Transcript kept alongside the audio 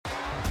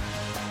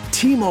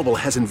T-Mobile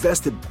has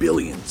invested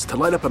billions to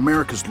light up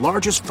America's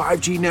largest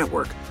 5G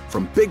network,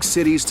 from big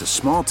cities to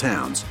small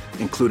towns,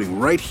 including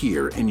right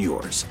here in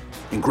yours.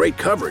 And great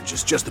coverage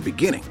is just the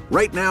beginning.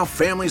 Right now,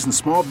 families and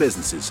small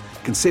businesses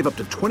can save up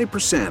to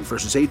 20%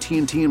 versus AT&T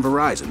and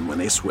Verizon when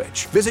they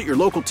switch. Visit your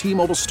local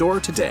T-Mobile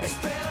store today.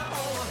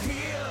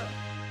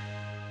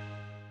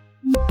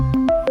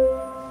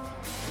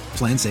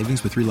 Plan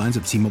savings with 3 lines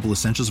of T-Mobile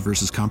Essentials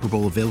versus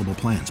comparable available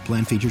plans.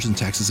 Plan features and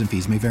taxes and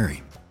fees may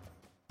vary.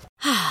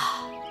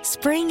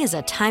 Spring is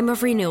a time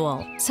of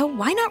renewal, so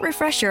why not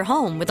refresh your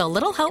home with a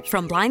little help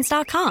from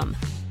Blinds.com?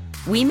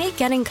 We make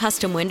getting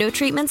custom window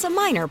treatments a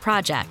minor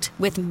project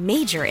with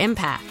major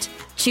impact.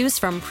 Choose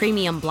from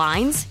premium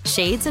blinds,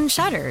 shades, and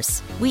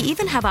shutters. We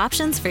even have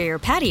options for your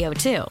patio,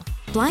 too.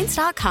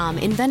 Blinds.com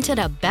invented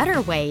a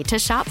better way to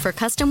shop for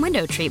custom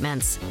window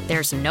treatments.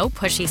 There's no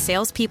pushy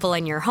salespeople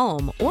in your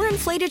home or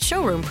inflated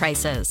showroom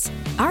prices.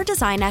 Our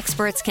design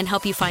experts can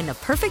help you find the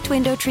perfect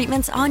window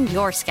treatments on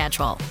your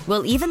schedule.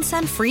 We'll even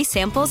send free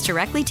samples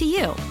directly to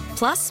you.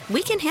 Plus,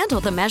 we can handle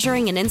the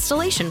measuring and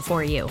installation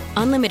for you.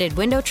 Unlimited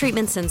window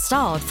treatments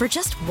installed for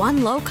just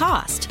one low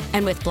cost.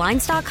 And with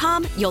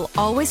Blinds.com, you'll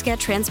always get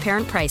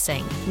transparent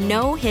pricing.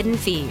 No hidden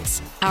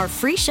fees. Our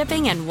free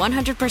shipping and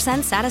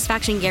 100%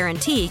 satisfaction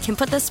guarantee can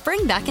put the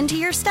spring back into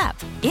your step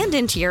and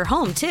into your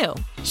home, too.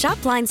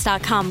 Shop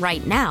Blinds.com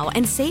right now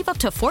and save up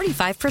to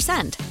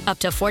 45%. Up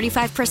to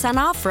 45%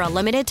 off for a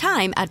limited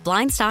time at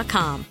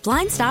Blinds.com.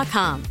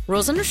 Blinds.com.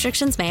 Rules and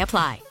restrictions may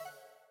apply.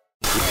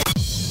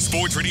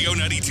 Sports Radio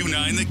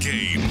 92.9 The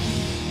Game.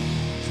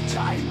 It's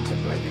time to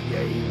play the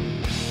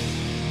game.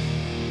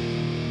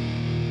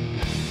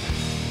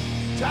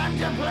 Time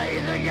to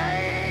play the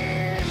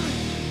game.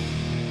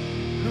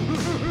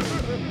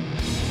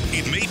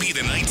 It may be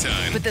the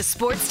nighttime, but the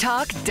sports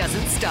talk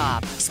doesn't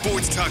stop.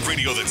 Sports talk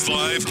radio that's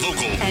live,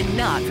 local, and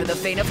not for the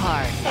faint of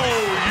heart.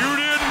 Oh, you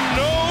didn't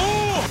know?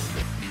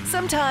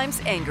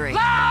 Sometimes angry.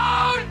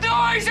 Loud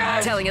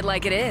noises! Telling it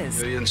like it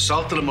is. You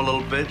insulted him a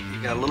little bit.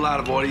 You got a little out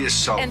of order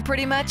yourself. And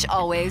pretty much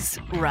always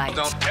right.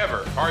 Don't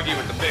ever argue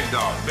with the big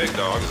dog. Big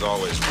dog is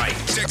always right.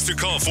 Text or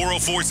call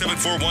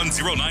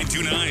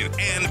 404-741-0929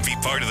 and be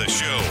part of the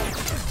show.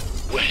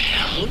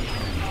 Well,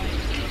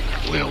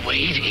 we're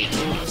waiting.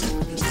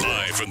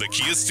 Live from the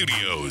Kia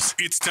Studios,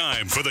 it's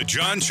time for the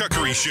John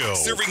Chuckery Show.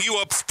 Serving you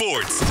up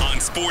sports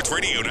on Sports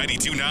Radio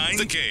 92.9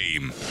 The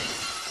Game.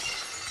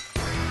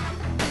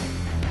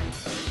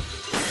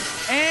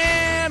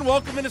 And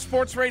welcome into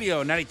Sports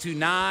Radio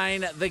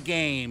 92.9 The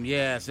Game.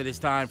 Yes, it is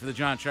time for the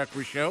John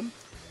Chuckery Show.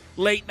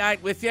 Late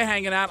night with you,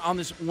 hanging out on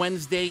this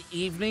Wednesday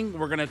evening.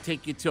 We're going to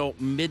take you till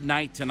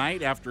midnight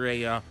tonight after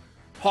a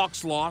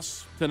Hawks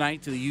loss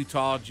tonight to the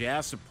Utah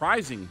Jazz.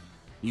 Surprising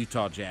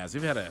Utah Jazz.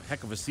 They've had a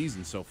heck of a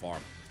season so far.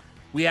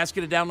 We ask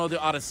you to download the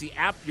Odyssey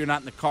app. You're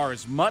not in the car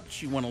as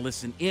much. You want to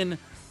listen in.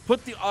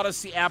 Put the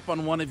Odyssey app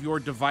on one of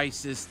your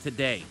devices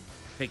today.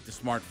 Take the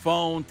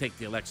smartphone, take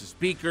the Alexa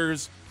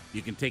speakers.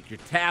 You can take your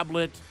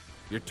tablet,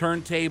 your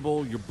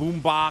turntable, your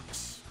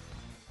boombox,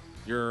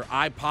 your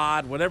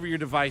iPod, whatever your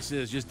device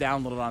is, just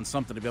download it on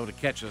something to be able to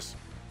catch us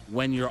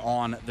when you're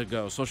on the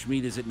go. Social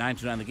media is at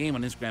 929 The Game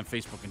on Instagram,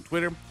 Facebook, and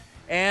Twitter.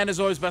 And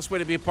as always, best way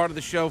to be a part of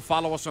the show,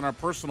 follow us on our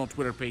personal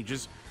Twitter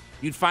pages.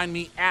 You'd find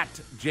me at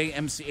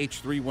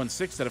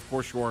JMCH316. That, of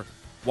course, your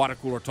water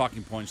cooler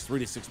talking points 3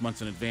 to 6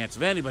 months in advance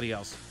of anybody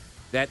else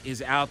that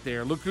is out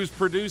there. Look who's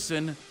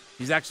producing.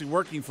 He's actually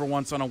working for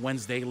once on a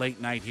Wednesday late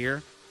night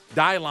here.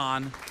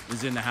 Dylon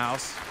is in the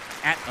house,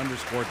 at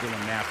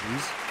 _Dylan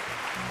Matthews.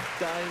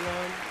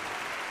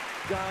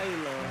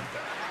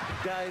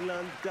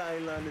 Dylon,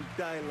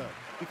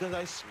 because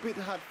I spit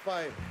hot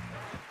fire.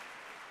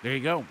 There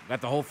you go.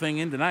 Got the whole thing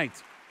in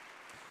tonight.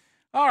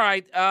 All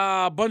right,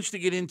 a bunch to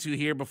get into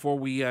here before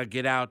we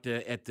get out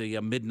at the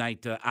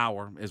midnight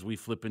hour as we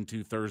flip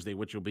into Thursday,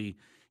 which will be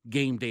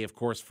game day, of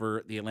course,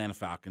 for the Atlanta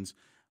Falcons.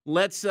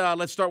 Let's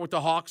start with the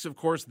Hawks. Of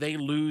course, they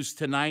lose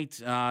tonight.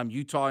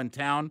 Utah in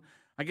town.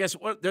 I guess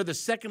they're the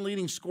second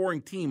leading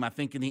scoring team, I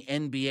think, in the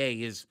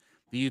NBA is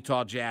the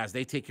Utah Jazz.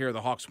 They take care of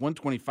the Hawks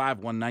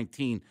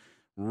 125-119.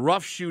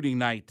 Rough shooting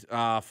night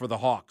for the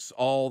Hawks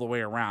all the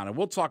way around. And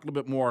we'll talk a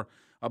little bit more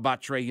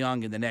about Trae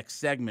Young in the next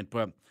segment.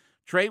 But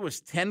Trae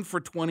was 10 for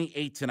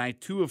 28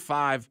 tonight, 2 of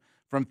 5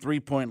 from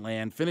three-point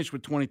land, finished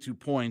with 22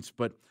 points,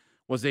 but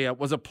was a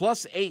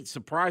 +8,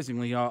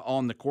 surprisingly,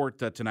 on the court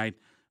tonight.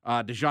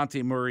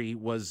 DeJounte Murray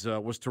was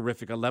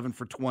terrific, 11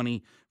 for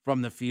 20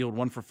 from the field,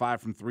 1 for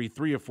 5 from 3,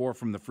 3 of 4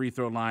 from the free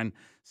throw line,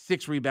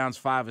 6 rebounds,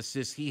 5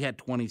 assists. He had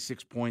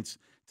 26 points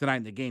tonight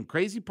in the game.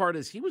 Crazy part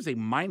is he was a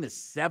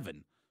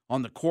 -7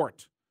 on the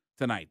court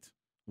tonight.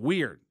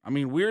 Weird. I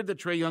mean, weird that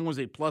Trae Young was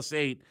a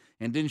 +8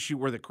 and didn't shoot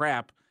worth a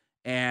crap,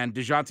 and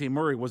DeJounte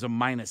Murray was a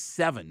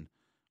 -7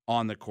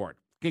 on the court.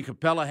 Clint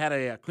Capella, he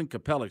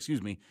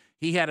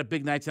had a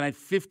big night tonight,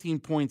 15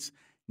 points,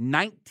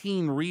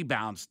 19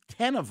 rebounds,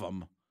 10 of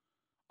them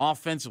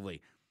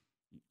offensively.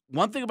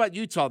 One thing about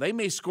Utah, they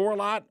may score a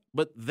lot,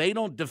 but they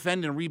don't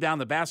defend and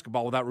rebound the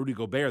basketball without Rudy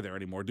Gobert there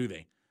anymore, do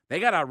they? They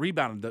got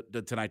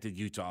out-rebounded tonight to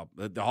Utah.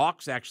 The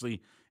Hawks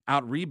actually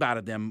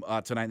out-rebounded them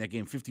tonight in that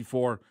game,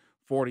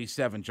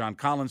 54-47. John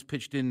Collins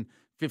pitched in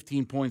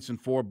 15 points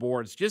and 4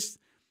 boards. Just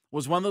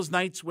was one of those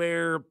nights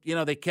where,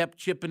 they kept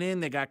chipping in.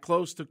 They got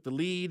close, took the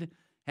lead.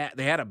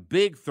 They had a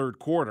big third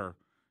quarter,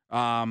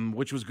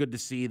 which was good to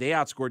see. They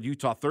outscored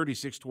Utah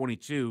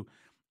 36-22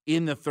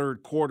 in the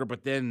third quarter,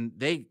 but then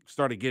they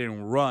started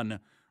getting run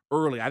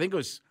early. I think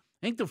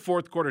the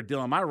fourth quarter,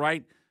 Dylan, am I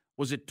right?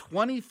 Was it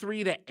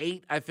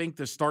 23-8, I think,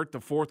 to start the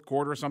fourth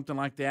quarter or something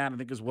like that? I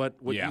think is what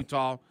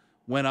Utah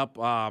went up.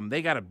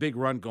 They got a big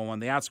run going.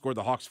 They outscored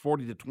the Hawks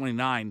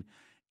 40-29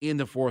 in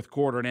the fourth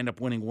quarter and end up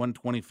winning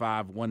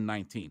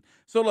 125-119.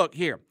 So, look,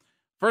 here.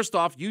 First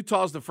off,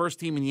 Utah's the first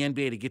team in the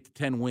NBA to get to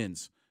 10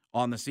 wins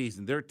on the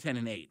season. They're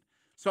 10-8.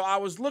 So I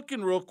was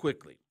looking real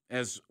quickly,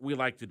 as we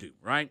like to do,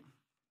 right?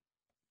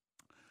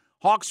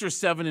 Hawks are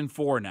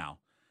 7-4 now.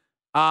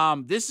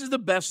 This is the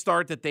best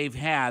start that they've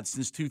had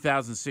since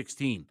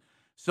 2016.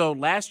 So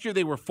last year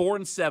they were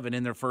 4-7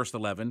 in their first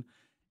 11.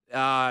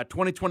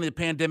 2020, the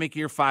pandemic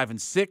year,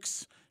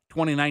 5-6.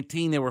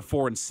 2019 they were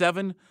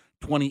 4-7.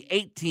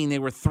 2018 they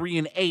were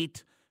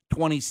 3-8.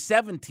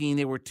 2017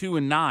 they were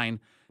 2-9.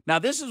 Now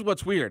this is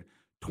what's weird.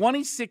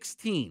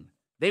 2016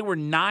 they were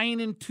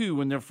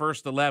 9-2 in their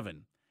first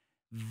 11.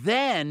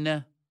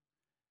 Then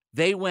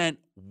they went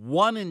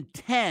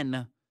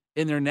 1-10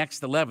 in their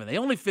next 11. They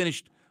only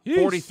finished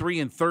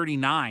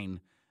 43-39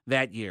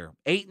 that year.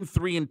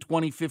 8-3 in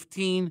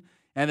 2015,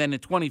 and then in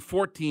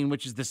 2014,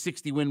 which is the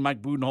 60-win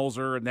Mike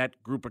Budenholzer and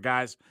that group of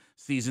guys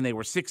season, they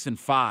were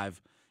 6-5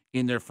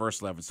 in their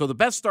first 11. So the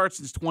best start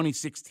since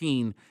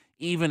 2016,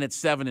 even at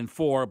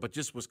 7-4, but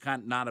just was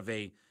kind of not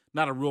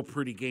a real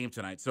pretty game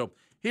tonight. So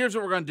here's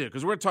what we're going to do,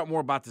 because we're going to talk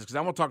more about this, because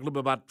I want to talk a little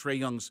bit about Trae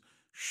Young's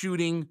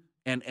shooting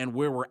and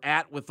where we're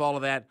at with all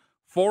of that.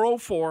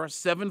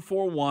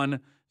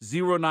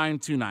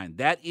 404-741-0929.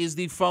 That is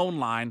the phone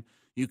line.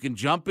 You can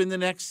jump in the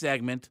next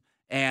segment,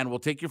 and we'll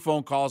take your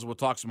phone calls. We'll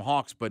talk some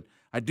Hawks. But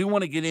I do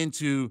want to get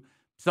into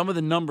some of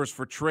the numbers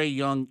for Trae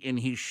Young in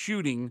his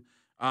shooting,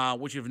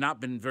 which have not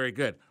been very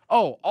good.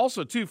 Oh,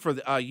 also, too, for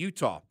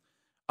Utah,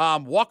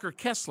 Walker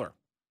Kessler.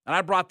 And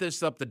I brought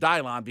this up to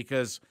Dylon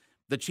because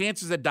the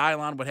chances that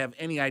Dylon would have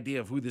any idea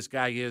of who this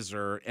guy is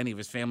or any of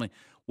his family.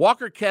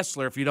 Walker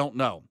Kessler, if you don't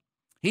know,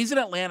 he's an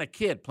Atlanta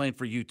kid playing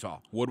for Utah.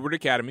 Woodward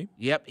Academy.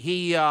 Yep.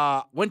 He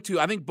went to,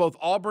 I think, both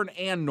Auburn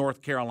and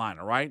North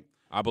Carolina, right?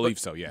 I believe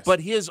so, yes.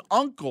 But his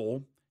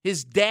uncle,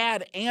 his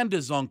dad and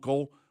his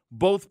uncle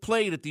both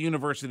played at the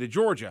University of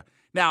Georgia.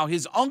 Now,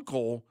 his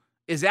uncle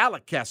is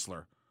Alec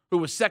Kessler, who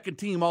was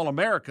second-team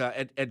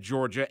All-America at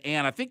Georgia,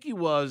 and I think he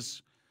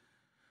was,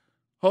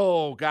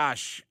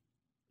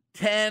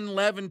 10,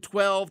 11,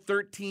 12,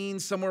 13,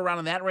 somewhere around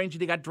in that range.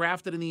 He got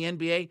drafted in the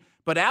NBA.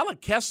 But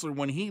Alec Kessler,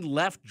 when he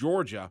left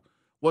Georgia,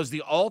 was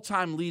the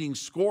all-time leading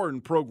scorer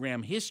in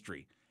program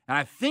history. And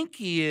I think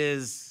he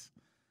is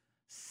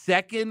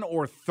second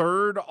or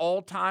third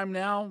all-time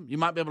now. You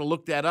might be able to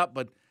look that up,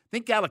 but I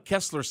think Alec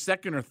Kessler's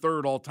second or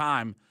third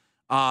all-time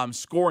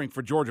scoring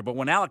for Georgia. But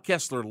when Alec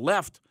Kessler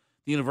left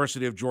the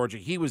University of Georgia,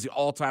 he was the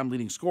all-time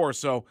leading scorer.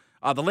 So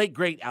the late,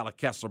 great Alec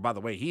Kessler, by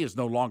the way, he is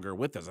no longer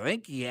with us. I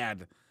think he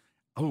had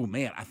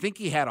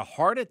a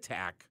heart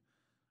attack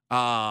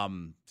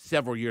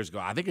several years ago.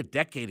 I think a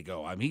decade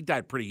ago. I mean, he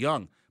died pretty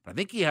young. I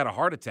think he had a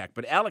heart attack.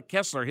 But Alec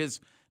Kessler, his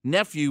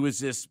nephew, is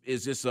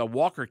this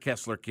Walker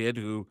Kessler kid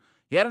who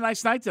he had a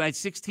nice night tonight.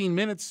 16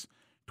 minutes,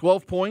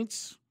 12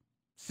 points,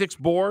 6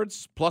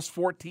 boards, plus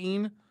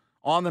 14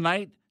 on the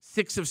night.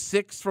 6 of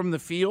 6 from the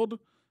field.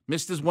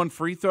 Missed his one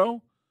free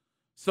throw.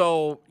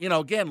 So,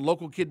 again,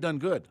 local kid done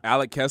good.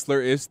 Alec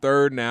Kessler is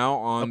third now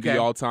on the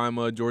all-time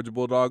Georgia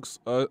Bulldogs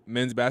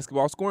men's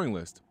basketball scoring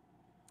list.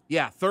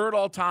 Yeah, third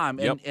all-time.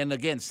 Yep. And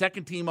again,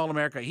 second-team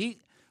All-America.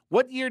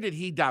 What year did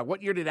he die?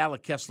 What year did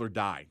Alec Kessler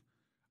die?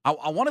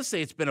 I want to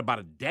say it's been about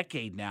a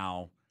decade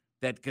now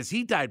because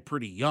he died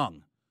pretty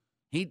young.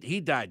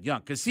 He died young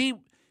because he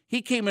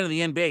came into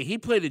the NBA. He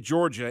played at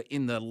Georgia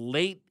in the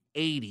late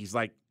 80s,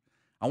 like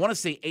I want to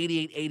say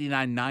 88,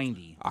 89,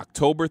 90.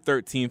 October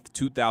 13th,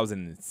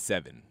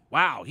 2007.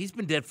 Wow, he's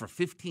been dead for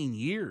 15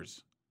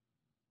 years.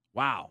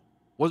 Wow.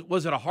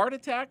 Was it a heart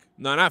attack?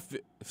 No, not.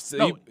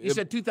 You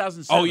said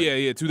 2007. Oh,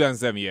 yeah,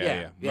 2007.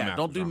 Yeah.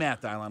 Don't do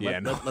math, Dylan.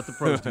 Let the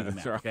pros do the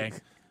math, right. Okay?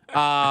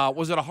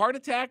 Was it a heart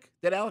attack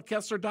that Alec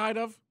Kessler died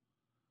of?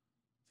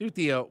 With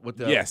the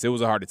yes, it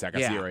was a heart attack. I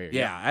see it right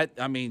here. Yeah,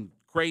 I mean,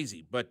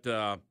 crazy. But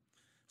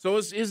so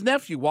his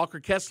nephew, Walker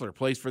Kessler,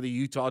 plays for the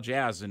Utah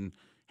Jazz and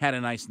had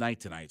a nice night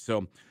tonight.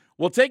 So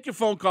we'll take your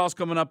phone calls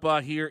coming up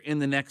here in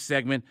the next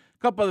segment.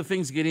 A couple other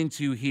things to get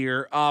into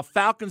here.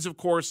 Falcons, of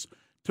course,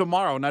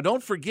 tomorrow. Now,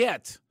 don't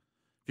forget,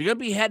 if you're going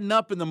to be heading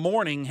up in the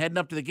morning, heading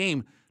up to the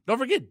game, don't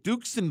forget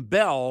Dukes and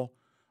Bell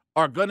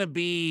are going to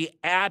be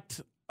at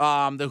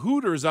the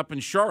Hooters up in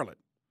Charlotte.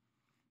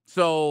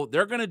 So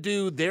they're going to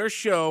do their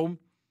show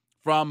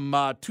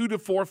from 2 to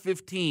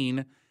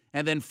 4:15,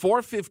 and then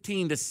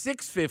 4:15 to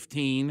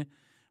 6:15,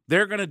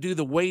 they're going to do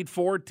the Wade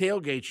Ford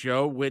Tailgate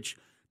Show, which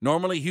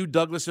normally Hugh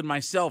Douglas and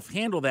myself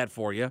handle that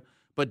for you,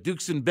 but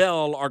Dukes and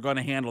Bell are going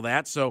to handle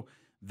that. So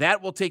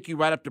That will take you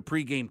right up to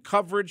pregame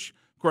coverage.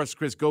 Of course,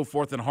 Chris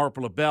Goforth and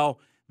Harper LaBelle.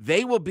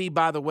 They will be,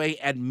 by the way,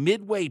 at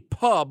Midway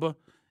Pub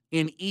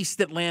in East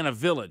Atlanta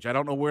Village. I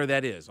don't know where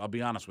that is. I'll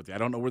be honest with you. I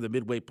don't know where the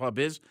Midway Pub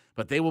is,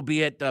 but they will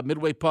be at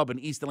Midway Pub in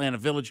East Atlanta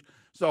Village.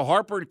 So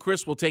Harper and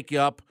Chris will take you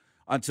up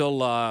until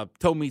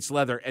Toe Meets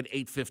Leather at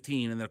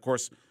 8:15. And then, of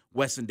course,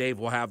 Wes and Dave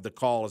will have the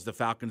call as the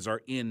Falcons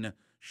are in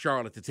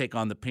Charlotte to take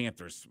on the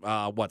Panthers.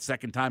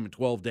 Second time in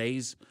 12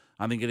 days,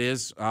 I think it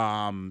is.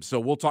 So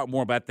we'll talk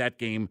more about that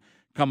game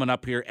coming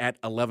up here at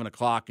 11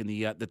 o'clock in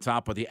the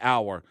top of the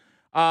hour.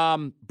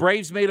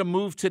 Braves made a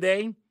move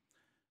today.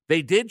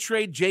 They did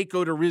trade Jake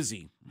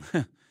Odorizzi,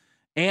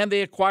 and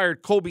they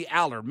acquired Colby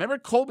Allard. Remember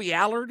Colby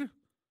Allard?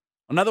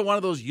 Another one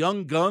of those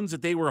young guns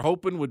that they were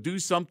hoping would do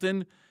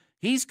something.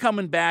 He's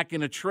coming back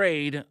in a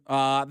trade.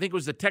 I think it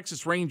was the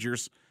Texas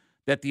Rangers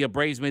that the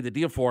Braves made the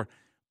deal for.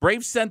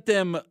 Braves sent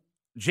them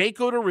Jake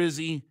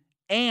Odorizzi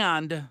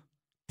and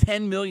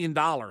 $10 million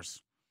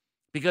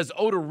because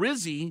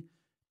Odorizzi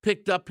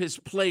picked up his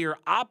player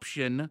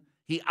option.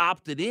 He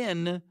opted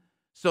in,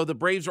 so the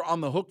Braves are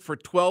on the hook for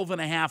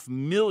 $12.5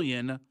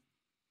 million.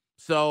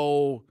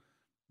 So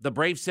the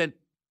Braves sent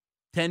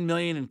 $10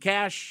 million in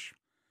cash,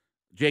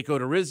 Jake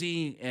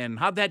Odorizzi, and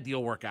how'd that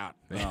deal work out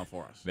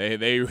for us?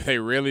 They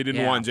really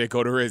didn't want Jake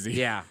Odorizzi.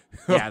 Yeah,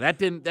 that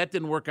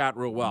didn't work out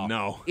real well.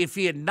 No. If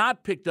he had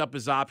not picked up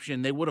his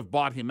option, they would have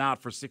bought him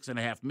out for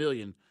 $6.5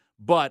 million.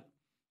 But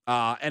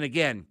and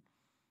again,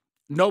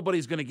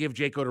 nobody's going to give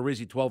Jake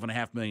Odorizzi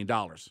 $12.5 million.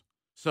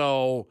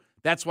 So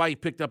that's why he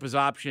picked up his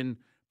option.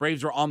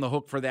 Braves are on the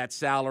hook for that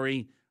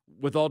salary.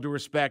 With all due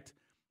respect,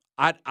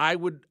 I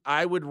would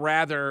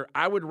rather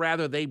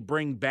they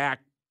bring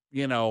back,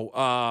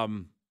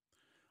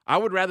 I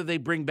would rather they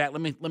bring back,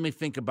 let me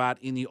think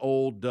about in the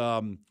old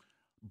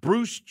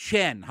Bruce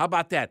Chen. How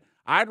about that?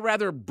 I'd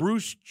rather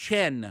Bruce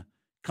Chen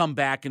come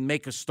back and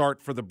make a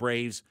start for the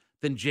Braves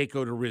than Jake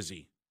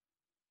Odorizzi.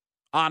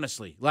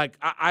 Honestly,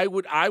 I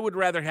would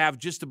rather have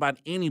just about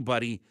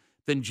anybody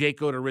than Jake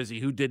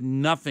Odorizzi, who did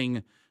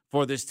nothing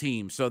for this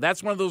team. So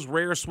that's one of those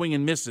rare swing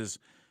and misses.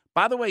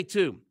 By the way,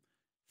 too,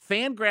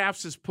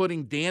 Fangraphs is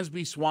putting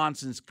Dansby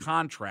Swanson's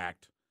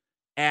contract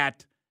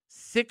at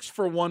 6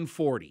 for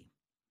 $140.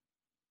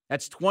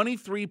 That's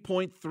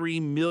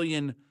 $23.3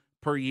 million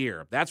per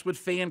year. That's what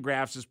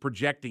Fangraphs is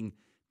projecting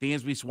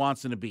Dansby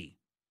Swanson to be.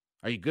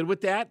 Are you good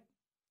with that?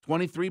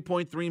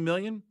 $23.3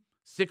 million,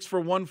 6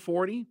 for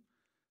 $140.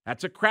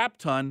 That's a crap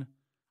ton.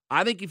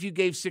 I think if you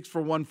gave 6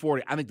 for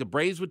 $140, I think the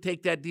Braves would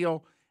take that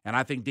deal, and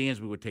I think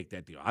Dansby would take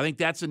that deal. I think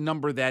that's a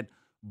number that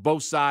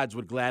both sides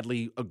would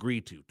gladly agree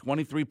to.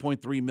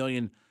 $23.3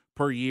 million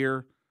per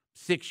year.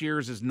 6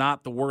 years is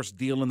not the worst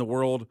deal in the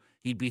world.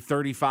 He'd be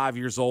 35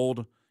 years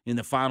old in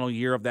the final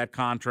year of that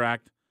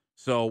contract.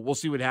 So we'll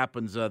see what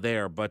happens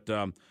there. But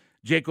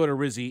Jake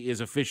Odorizzi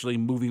is officially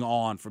moving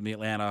on from the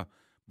Atlanta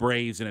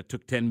Braves, and it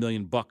took $10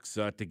 million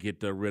to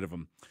get rid of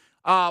him.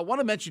 I want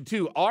to mention,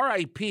 too,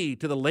 R.I.P.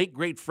 to the late,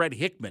 great Fred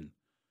Hickman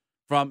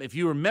from, if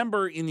you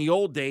remember, in the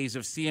old days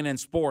of CNN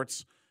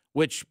Sports,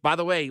 which, by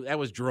the way, that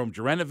was Jerome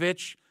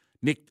Jurinovich,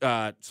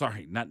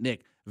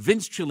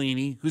 Vince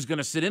Cellini, who's going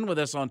to sit in with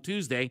us on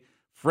Tuesday,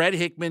 Fred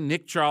Hickman,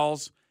 Nick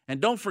Charles, and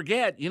don't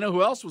forget, you know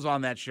who else was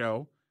on that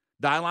show?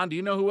 Dylon, do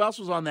you know who else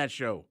was on that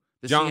show?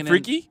 John CNN,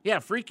 Freaky? Yeah,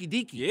 Freaky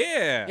Deaky.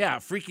 Yeah. Yeah,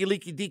 Freaky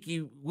Leaky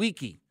Deaky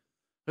Weeky,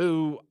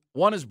 who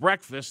won his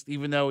breakfast,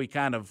 even though he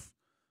kind of,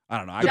 I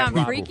don't know. I got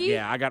robbed. Freaky?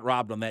 Yeah, I got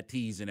robbed on that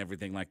tease and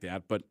everything like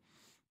that. But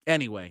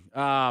anyway,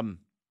 Fred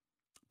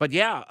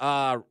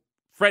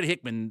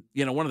Hickman,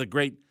 one of the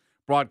great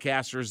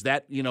broadcasters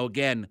that,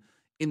 again,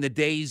 in the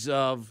days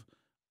of,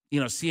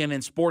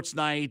 CNN Sports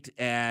Night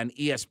and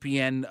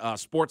ESPN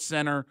Sports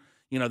Center,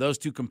 those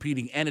two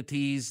competing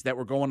entities that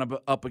were going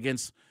up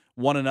against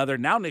one another.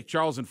 Now Nick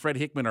Charles and Fred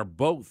Hickman are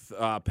both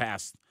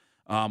passed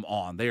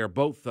on. They are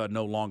both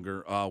no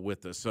longer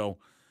with us. So,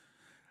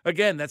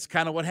 again, that's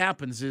kind of what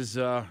happens is,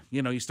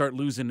 you start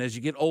losing as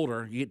you get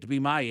older. You get to be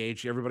my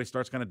age. Everybody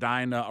starts kind of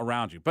dying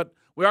around you. But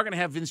we are going to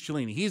have Vince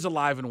Cellini. He's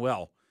alive and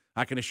well.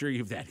 I can assure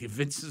you of that.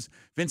 Vince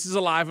is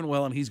alive and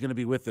well, and he's going to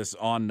be with us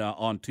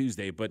on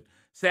Tuesday. But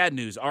sad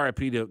news,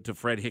 RIP to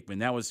Fred Hickman.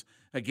 That was,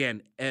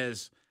 again,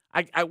 as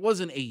I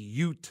wasn't a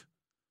Ute,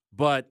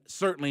 but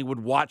certainly would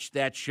watch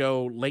that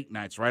show late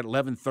nights, right?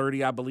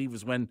 11:30, I believe,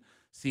 is when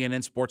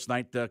CNN Sports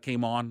Night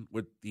came on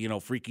with,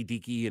 Freaky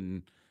Deaky,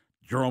 and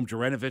Jerome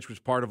Jurinovich was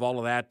part of all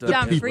of that.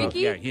 John Freaky?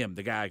 Yeah, him,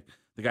 the guy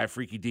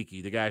Freaky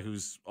Deaky, the guy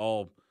who's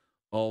all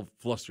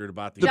flustered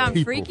about the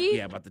John Freaky?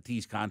 Yeah, about the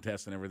tease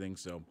contest and everything.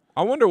 So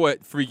I wonder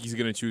what Freaky's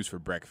going to choose for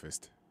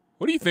breakfast.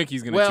 What do you think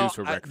he's going to choose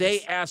for breakfast?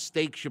 They asked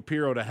Steak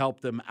Shapiro to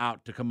help them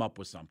out to come up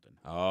with something.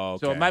 Oh,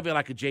 okay. So it might be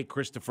like a Jake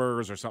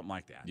Christopher's or something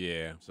like that.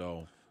 Yeah.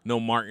 So no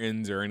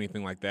Martins or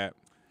anything like that.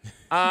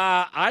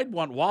 I'd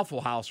want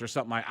Waffle House or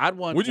something like.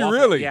 Would you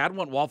really? Yeah, I'd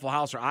want Waffle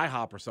House or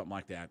IHOP or something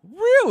like that.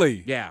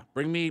 Really? Yeah.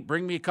 Bring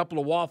me a couple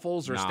of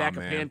waffles or a stack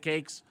of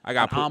pancakes. I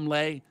got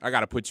omelet. I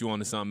got to put you on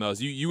to something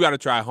else. You got to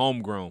try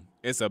homegrown.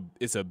 It's a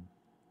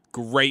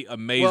great,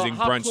 amazing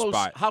brunch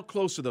spot. How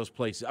close are those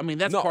places? I mean,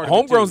 that's part of it,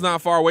 Homegrown's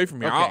not far away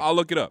from here. Okay. I'll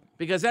look it up.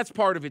 Because that's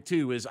part of it,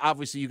 too, is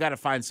obviously you got to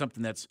find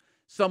something that's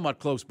somewhat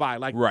close by.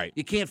 Like, right.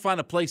 You can't find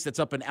a place that's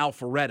up in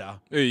Alpharetta.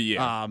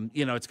 Yeah.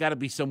 It's got to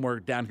be somewhere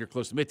down here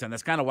close to Midtown.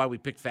 That's kind of why we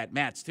picked Fat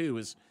Matt's, too,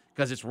 is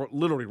because it's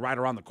literally right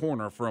around the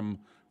corner from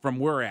where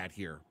we're at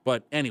here.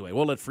 But anyway,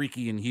 we'll let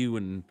Freaky and Hugh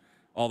and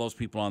all those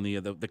people on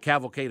the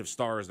cavalcade of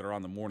stars that are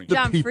on the morning.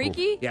 John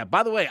Freaky? Yeah,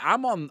 by the way,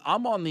 I'm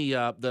on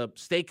the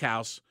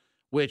steakhouse,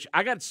 which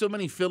I got so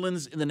many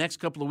fill-ins in the next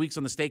couple of weeks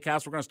on the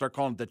steakhouse, we're going to start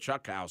calling it the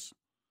Chuck House.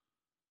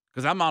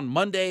 Because I'm on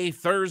Monday,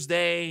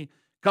 Thursday,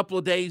 couple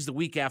of days the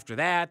week after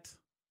that.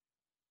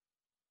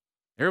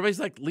 Everybody's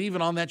like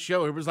leaving on that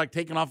show. Everybody's like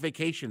taking off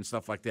vacation and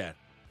stuff like that.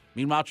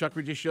 Meanwhile,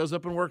 Chuckery just shows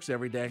up and works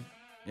every day.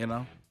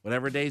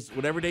 Whatever days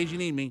you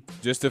need me.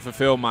 Just to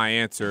fulfill my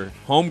answer,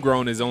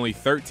 Homegrown is only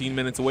 13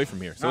 minutes away from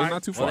here, so it's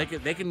not too far. Well,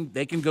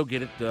 they can go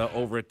get it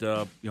over at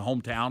your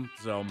hometown.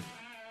 So,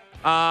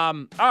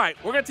 all right,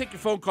 we're gonna take your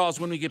phone calls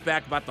when we get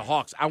back about the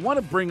Hawks. I want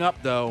to bring up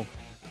though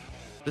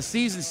the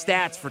season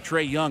stats for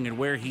Trae Young and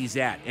where he's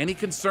at. Any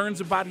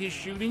concerns about his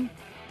shooting?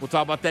 We'll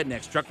talk about that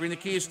next. Chuckery in the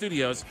Kia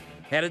Studios,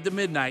 headed to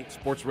midnight.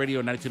 Sports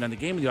Radio 92.9 The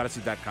Game and the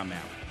Odyssey.com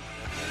app.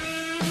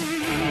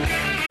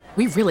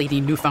 We really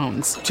need new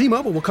phones.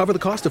 T-Mobile will cover the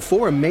cost of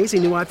 4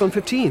 amazing new iPhone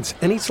 15s,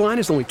 and each line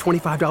is only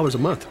 $25 a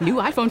month. New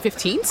iPhone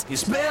 15s?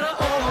 It's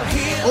better over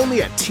here.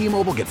 Only at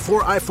T-Mobile, get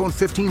 4 iPhone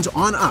 15s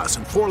on us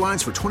and 4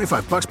 lines for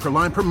 $25 per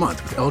line per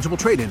month with eligible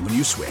trade-in when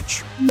you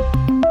switch.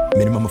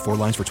 Minimum of 4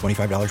 lines for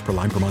 $25 per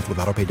line per month with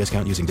autopay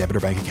discount using debit or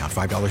bank account.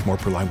 $5 more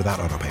per line without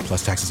autopay,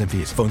 plus taxes and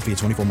fees. Phone fee at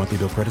 24 monthly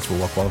bill credits for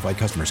well-qualified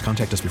customers.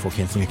 Contact us before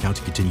canceling account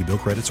to continue bill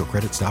credits or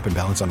credit stop and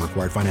balance on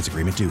required finance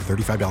agreement due.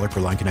 $35 per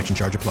line connection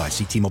charge applies.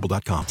 See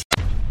T-Mobile.com.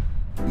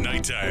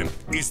 Nighttime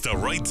is the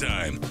right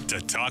time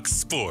to talk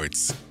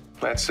sports.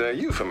 That's a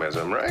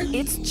euphemism, right?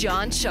 It's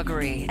John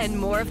Chuckery and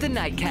more of the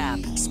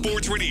Nightcap.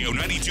 Sports Radio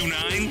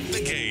 92.9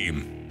 The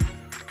Game.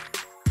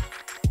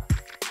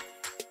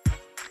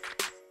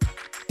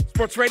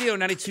 Sports Radio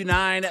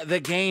 92.9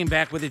 The Game,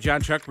 back with the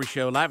John Chuckery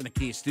Show, live in the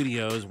Kia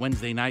Studios,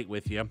 Wednesday night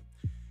with you.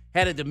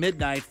 Headed to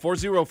midnight,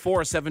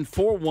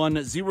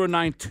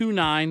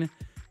 404-741-0929.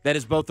 That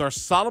is both our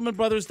Solomon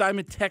Brothers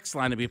Diamond text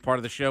line to be a part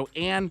of the show,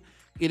 and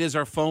it is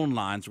our phone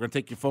lines. We're going to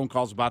take your phone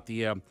calls about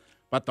the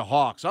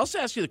Hawks. I'll also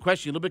ask you the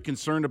question, a little bit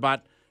concerned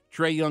about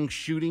Trae Young's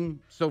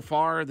shooting so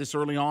far this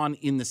early on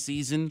in the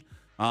season.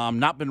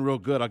 Not been real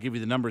good. I'll give you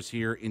the numbers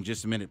here in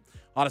just a minute.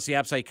 Odyssey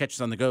apps, how you catch us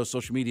on the go.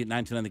 Social media at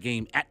 910 The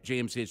Game, at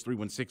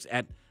JMCH316,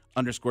 at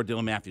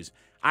 _Dylan Matthews.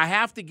 I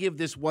have to give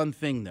this one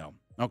thing, though,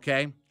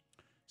 okay?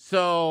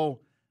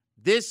 So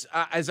this,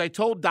 as I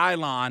told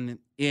Dylan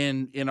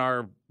in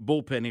our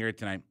bullpen here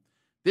tonight,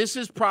 this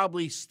is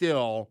probably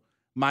still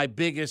my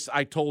biggest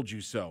I told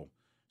you so.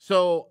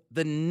 So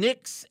the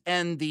Knicks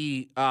and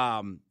the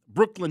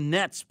Brooklyn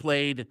Nets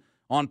played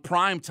on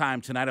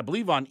primetime tonight, I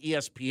believe on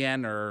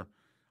ESPN or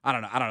I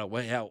don't know.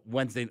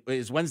 Wednesday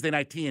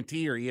night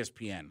TNT or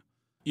ESPN?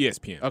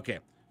 ESPN. Okay.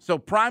 So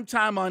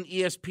primetime on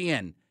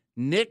ESPN.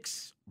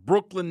 Knicks,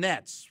 Brooklyn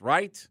Nets,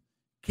 right?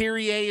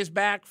 Kyrie is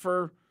back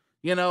for,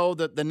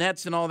 the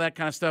Nets and all that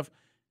kind of stuff.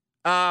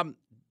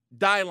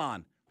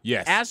 Dylan.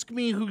 Yes. Ask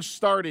me who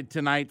started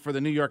tonight for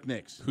the New York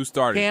Knicks. Who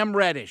started? Cam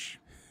Reddish.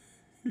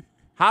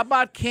 How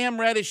about Cam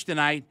Reddish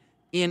tonight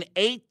in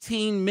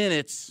 18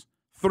 minutes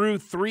through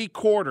 3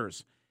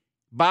 quarters?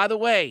 By the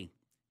way,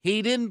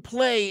 he didn't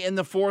play in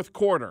the 4th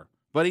quarter,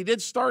 but he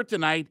did start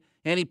tonight,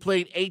 and he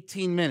played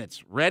 18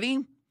 minutes.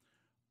 Ready?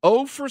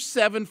 0 for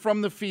 7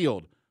 from the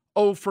field.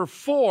 0 for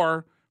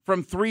 4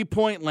 from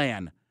three-point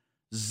land.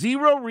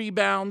 0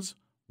 rebounds,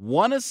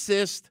 1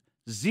 assist,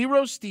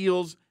 0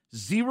 steals,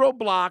 0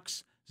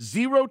 blocks,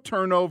 0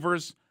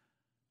 turnovers,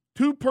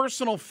 2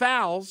 personal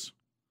fouls,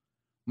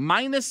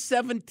 minus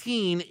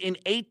 17 in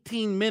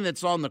 18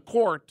 minutes on the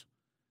court,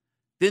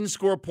 didn't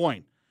score a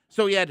point.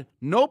 So he had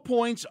no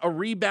points,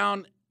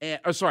 no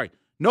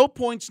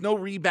points, no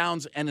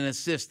rebounds, and an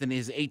assist in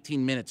his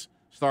 18 minutes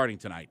starting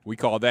tonight. We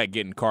call that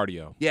getting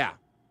cardio. Yeah.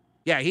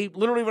 Yeah, he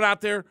literally went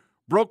out there,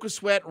 broke a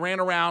sweat, ran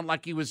around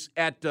like he was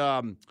at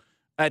what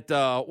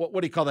do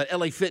you call that,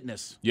 LA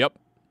Fitness. Yep.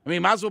 I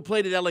mean, might as well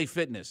played at LA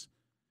Fitness.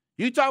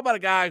 You talk about a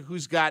guy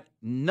who's got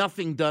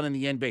nothing done in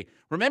the NBA.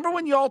 Remember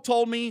when y'all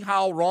told me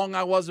how wrong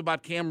I was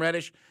about Cam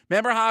Reddish?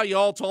 Remember how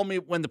y'all told me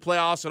when the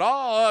playoffs said,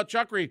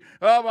 Chuckery,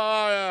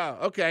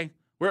 okay.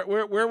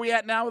 Where are we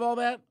at now with all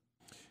that?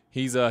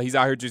 He's out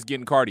here just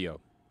getting cardio.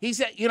 He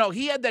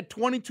had that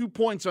 22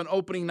 points on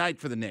opening night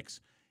for the Knicks,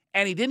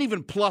 and he didn't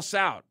even plus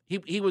out.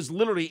 He was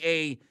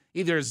literally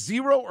either a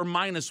 0 or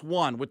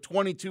 -1 with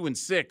 22 and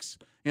 6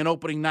 in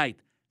opening night.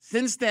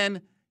 Since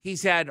then,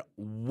 he's had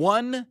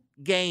 1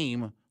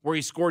 game where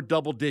he scored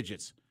double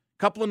digits.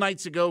 A few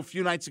nights ago,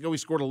 he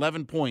scored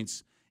 11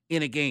 points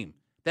in a game.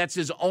 That's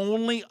his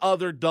only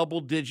other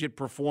double-digit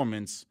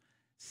performance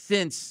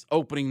since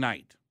opening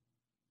night.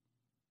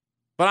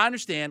 But I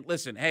understand.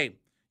 Listen, hey,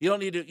 You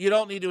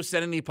don't need to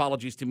send any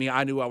apologies to me.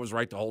 I knew I was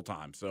right the whole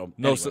time. So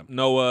anyway.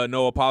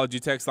 No apology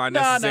text line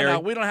necessary. No.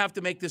 We don't have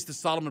to make this the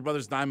Solomon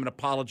Brothers Diamond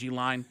apology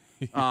line.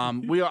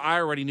 I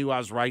already knew I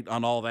was right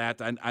on all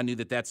that. I knew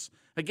that's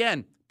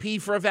again P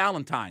for a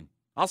Valentine.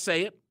 I'll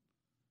say it.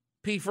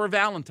 P for a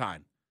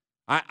Valentine.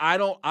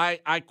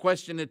 I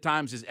question at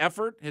times his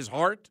effort, his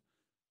heart,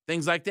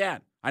 things like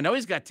that. I know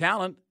he's got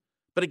talent,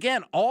 but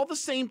again, all the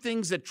same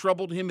things that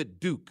troubled him at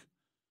Duke.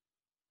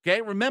 Okay,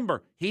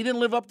 remember, he didn't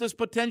live up to his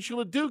potential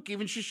at Duke.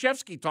 Even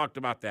Krzyzewski talked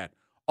about that.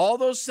 All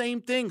those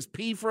same things,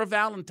 P for a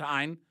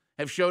Valentine,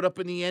 have showed up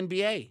in the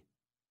NBA.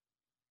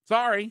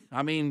 Sorry.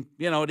 I mean,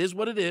 it is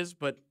what it is.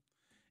 But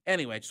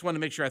anyway, just wanted to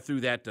make sure I threw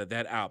that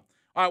out.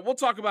 All right, we'll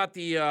talk about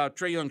the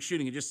Trae Young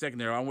shooting in just a second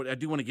there. I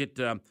do want to get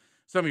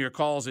some of your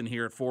calls in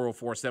here at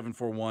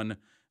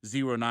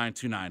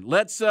 404-741-0929.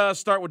 Let's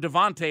start with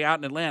Devontae out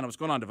in Atlanta. What's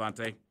going on,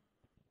 Devontae?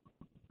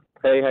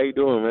 Hey, how you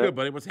doing, man? Good,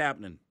 buddy. What's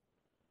happening?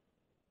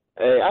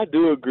 Hey, I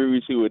do agree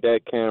with you with that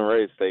Cam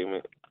Ray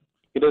statement.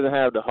 He doesn't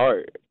have the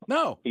heart.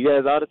 No. He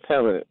has all the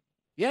talent.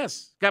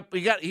 Yes.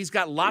 He's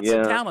got lots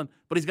of talent,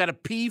 but he's got a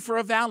P for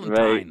a Valentine,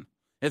 right.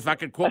 If I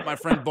could quote my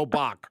friend Bo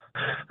Bach.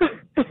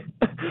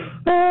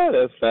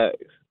 That's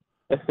facts.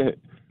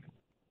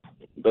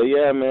 But,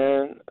 yeah,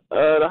 man,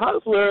 the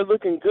Hawks were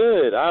looking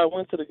good. I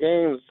went to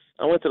the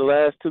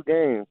last 2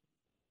 games.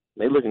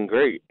 They looking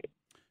great.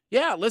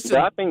 Yeah, listen.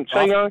 But I think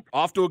Trae Young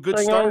off to a good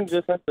start.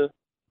 Just has to,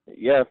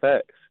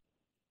 facts.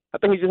 I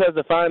think he just has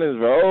to find his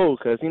role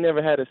because he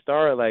never had a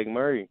star like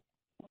Murray.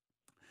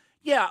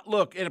 Yeah,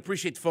 look, and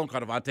appreciate the phone call,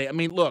 Devontae. I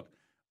mean, look,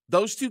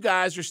 those 2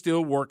 guys are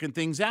still working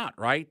things out,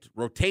 right?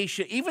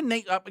 Rotation. Even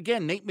Nate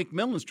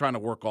McMillan's trying to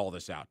work all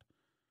this out.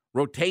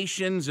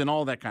 Rotations and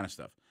all that kind of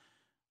stuff.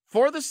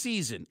 For the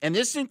season, and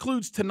this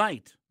includes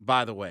tonight,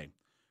 by the way,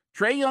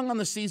 Trae Young on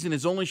the season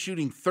is only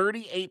shooting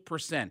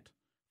 38%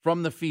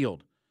 from the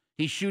field.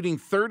 He's shooting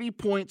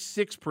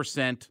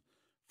 30.6%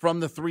 from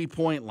the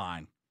three-point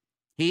line.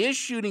 He is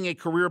shooting a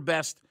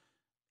career-best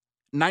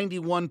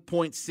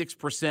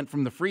 91.6%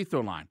 from the free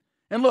throw line.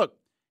 And look,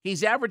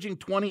 he's averaging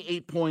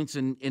 28 points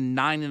and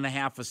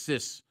 9.5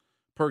 assists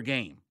per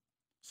game.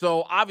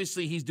 So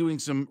obviously he's doing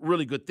some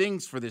really good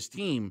things for this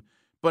team.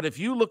 But if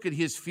you look at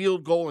his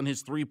field goal and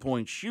his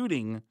three-point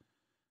shooting,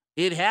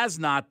 it has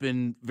not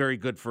been very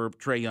good for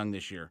Trae Young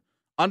this year.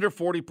 Under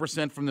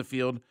 40% from the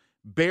field,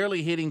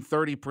 barely hitting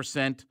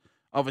 30%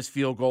 of his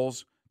field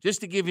goals.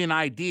 Just to give you an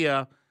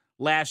idea,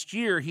 last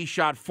year he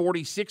shot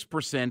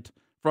 46%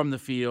 from the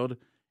field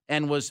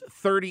and was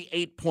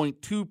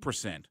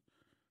 38.2%.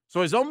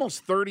 So he's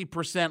almost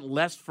 30%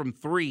 less from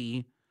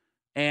 3,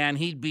 and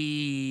he'd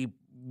be,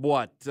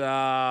 about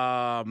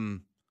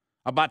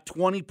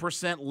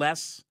 20%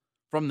 less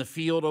from the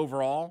field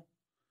overall.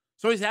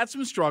 So he's had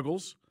some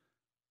struggles.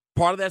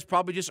 Part of that's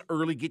probably just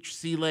early, get your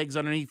sea legs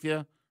underneath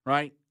you,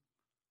 right?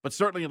 But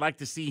certainly you'd like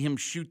to see him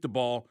shoot the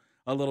ball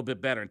a little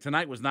bit better. And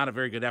tonight was not a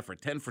very good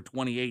effort, 10 for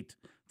 28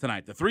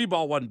 tonight. The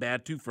 3-ball wasn't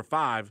bad, 2 for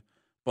 5,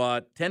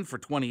 but 10 for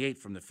 28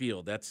 from the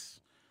field.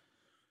 That's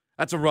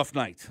a rough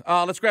night.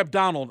 Let's grab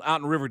Donald out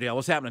in Riverdale.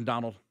 What's happening,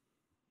 Donald?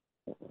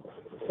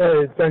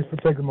 Hey, thanks for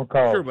taking my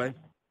call. Sure, buddy.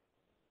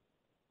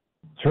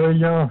 Trae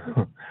Young,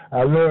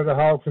 I love the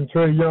Hawks and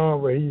Trae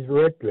Young, but he's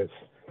reckless.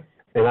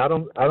 And I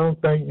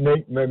don't think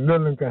Nate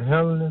McMillan can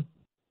handle him.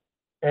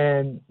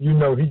 And,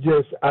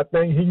 I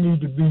think he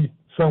needs to be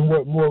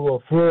somewhat more of a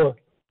floor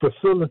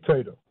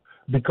facilitator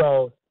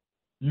because,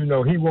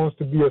 he wants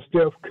to be a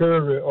Steph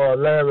Curry or a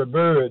Larry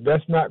Bird.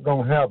 That's not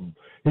going to happen.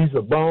 He's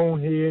a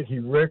bonehead.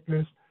 He's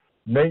reckless.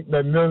 Nate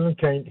McMillan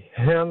can't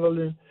handle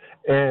him.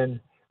 And,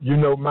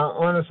 my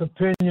honest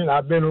opinion,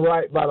 I've been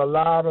right about a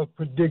lot of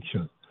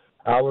predictions.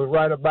 I was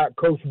right about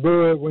Coach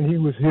Bud when he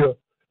was here,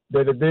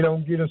 that if they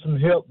don't get him some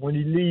help when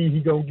he leaves,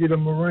 he's going to get a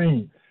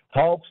Marine.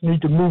 Hawks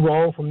need to move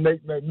on from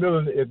Nate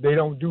McMillan if they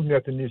don't do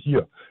nothing this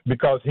year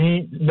because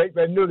Nate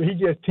McMillan, he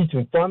just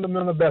teaching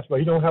fundamental basketball.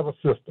 He don't have a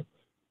system.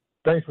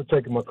 Thanks for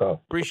taking my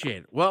call.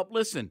 Appreciate it. Well,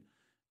 listen,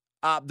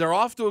 they're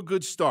off to a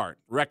good start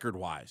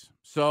record-wise.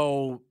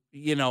 So,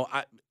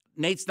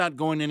 Nate's not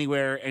going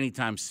anywhere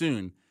anytime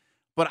soon.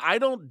 But I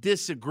don't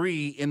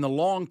disagree in the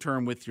long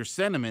term with your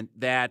sentiment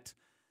that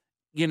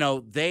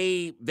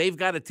they've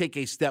got to take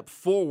a step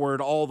forward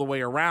all the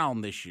way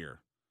around this year.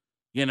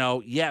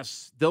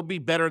 Yes, they'll be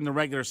better in the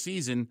regular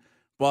season,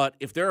 but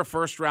if they're a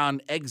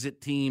first-round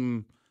exit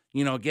team,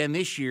 again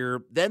this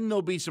year, then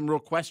there'll be some real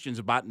questions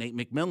about Nate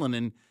McMillan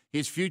and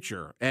his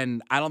future.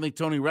 And I don't think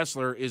Tony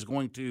Ressler is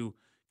going to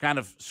kind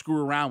of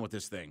screw around with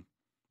this thing.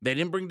 They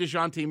didn't bring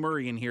DeJounte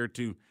Murray in here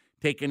to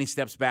take any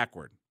steps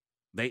backward.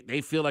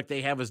 They feel like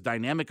they have as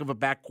dynamic of a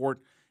backcourt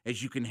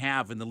as you can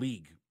have in the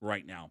league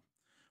right now.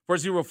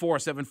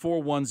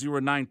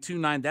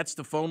 404-741-0929. That's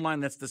the phone line.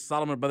 That's the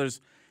Solomon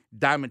Brothers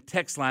Diamond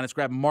text line. Let's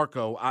grab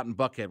Marco out in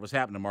Buckhead. What's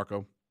happening,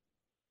 Marco?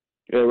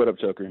 Hey, what up,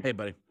 Chucker? Hey,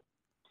 buddy.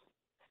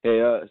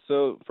 Hey,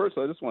 so first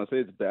of all, I just want to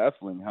say it's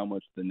baffling how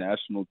much the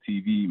national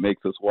TV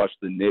makes us watch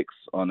the Knicks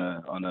on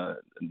a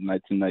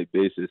night-to-night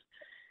basis. It's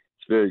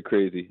very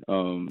crazy.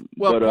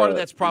 Well, part of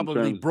that's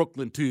probably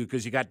Brooklyn too,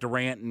 because you got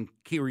Durant and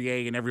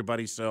Kyrie and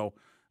everybody. So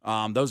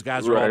those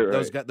guys are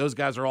those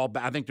guys are all.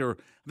 I think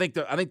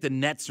the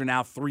Nets are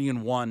now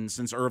 3-1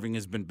 since Irving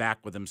has been back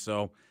with them.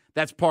 So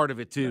that's part of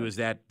it too, is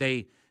that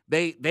they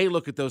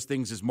look at those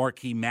things as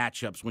marquee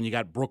matchups when you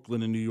got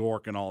Brooklyn and New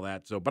York and all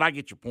that. So, but I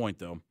get your point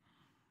though.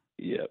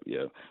 Yeah.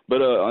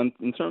 But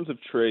in terms of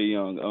Trae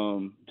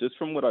Young, just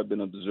from what I've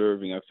been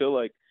observing, I feel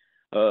like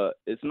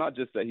it's not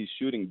just that he's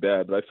shooting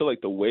bad, but I feel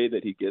like the way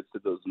that he gets to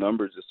those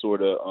numbers is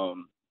sort of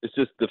it's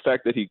just the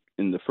fact that he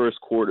in the first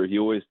quarter he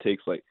always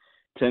takes like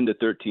 10 to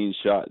 13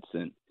 shots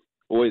and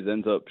always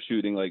ends up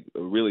shooting like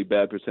a really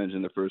bad percentage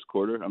in the first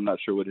quarter. I'm not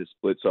sure what his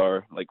splits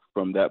are like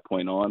from that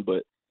point on,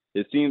 but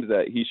it seems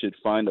that he should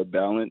find a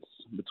balance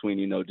between,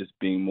 just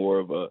being more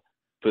of a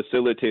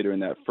facilitator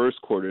in that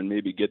first quarter and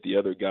maybe get the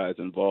other guys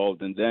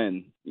involved. And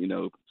then,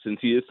 since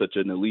he is such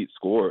an elite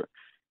scorer,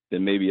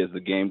 then maybe as the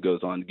game goes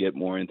on, get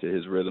more into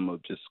his rhythm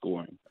of just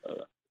scoring.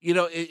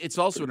 It's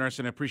also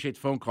interesting. I appreciate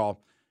the phone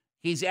call.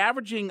 He's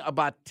averaging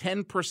about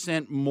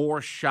 10%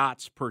 more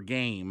shots per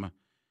game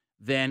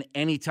than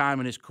any time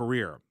in his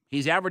career.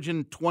 He's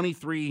averaging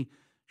 23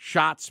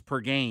 shots per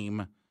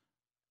game,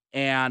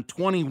 and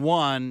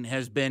 21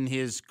 has been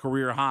his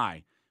career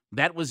high.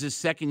 That was his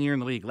second year in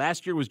the league.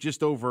 Last year was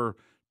just over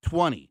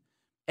 20.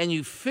 And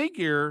you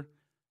figure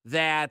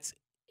that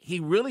he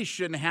really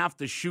shouldn't have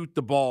to shoot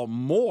the ball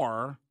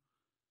more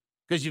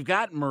because you've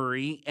got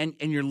Murray and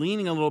you're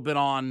leaning a little bit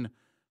on,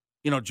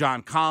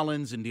 John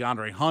Collins and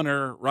DeAndre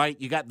Hunter, right?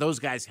 You got those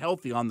guys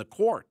healthy on the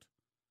court.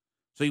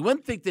 So you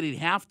wouldn't think that he'd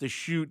have to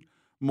shoot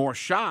more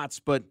shots,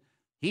 but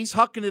he's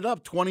hucking it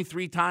up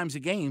 23 times a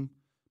game.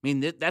 I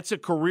mean, that's a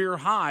career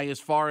high as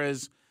far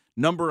as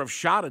number of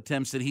shot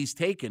attempts that he's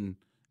taken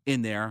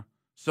in there.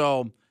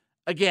 So,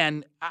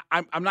 again,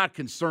 I'm not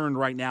concerned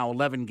right now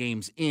 11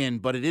 games in,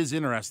 but it is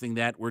interesting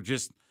that we're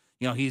just,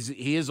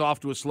 he is off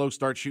to a slow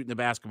start shooting the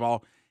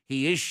basketball.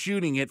 He is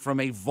shooting it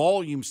from a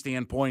volume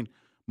standpoint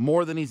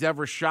more than he's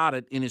ever shot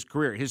it in his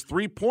career. His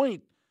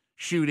three-point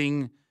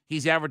shooting,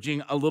 he's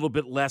averaging a little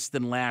bit less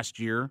than last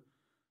year.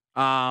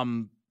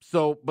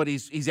 But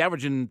he's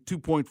averaging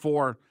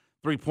 2.4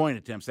 3-point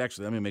attempts.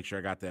 Actually, let me make sure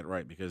I got that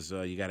right because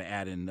you got to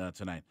add in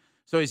tonight.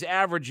 So he's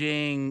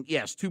averaging,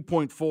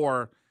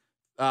 2.4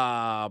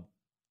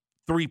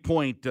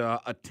 3-point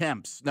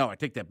attempts. No, I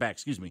take that back.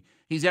 Excuse me.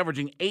 He's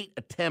averaging 8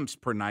 attempts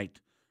per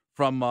night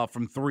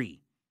from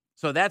three.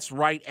 So that's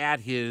right at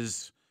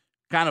his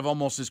kind of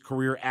almost his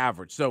career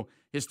average. So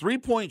his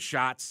 3-point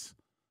shots,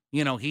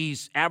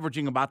 he's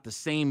averaging about the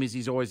same as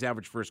he's always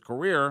averaged for his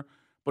career,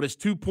 but his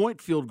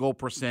 2-point field goal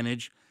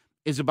percentage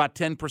is about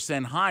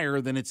 10% higher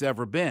than it's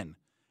ever been.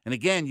 And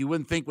again, you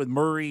wouldn't think with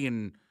Murray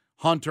and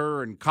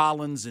Hunter and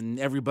Collins and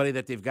everybody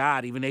that they've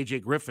got, even A.J.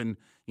 Griffin,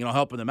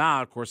 helping them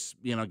out. Of course,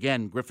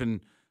 again, Griffin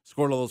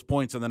scored all those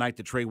points on the night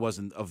that Trae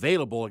wasn't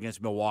available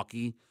against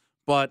Milwaukee,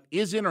 but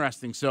is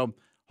interesting. So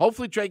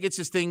hopefully Trae gets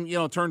this thing,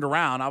 turned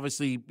around.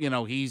 Obviously,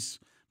 he's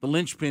the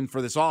linchpin for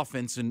this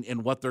offense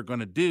and what they're going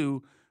to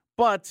do.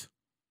 But,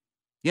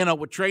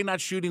 with Trae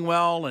not shooting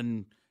well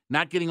and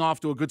not getting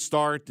off to a good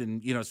start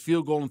and, his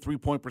field goal and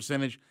 3-point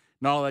percentage,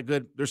 not all that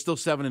good, they're still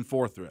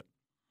 7-4 through it.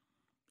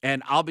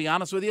 And I'll be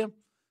honest with you,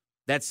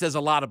 that says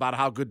a lot about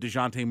how good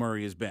DeJounte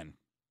Murray has been.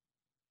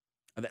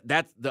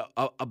 That's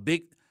a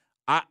big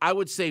 – I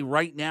would say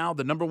right now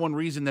the number one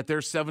reason that they're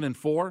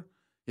 7-4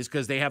 is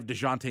because they have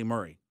DeJounte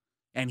Murray,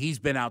 and he's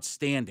been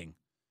outstanding.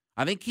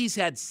 I think he's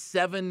had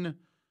 7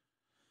 –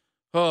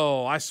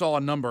 I saw a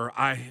number.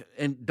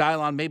 And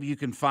Dylon, maybe you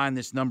can find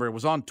this number. It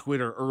was on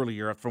Twitter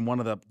earlier from one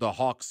of the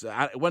Hawks.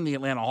 It wasn't the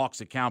Atlanta Hawks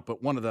account,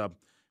 but one of the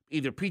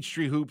either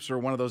Peachtree Hoops or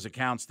one of those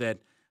accounts that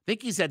 – I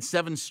think he's had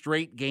 7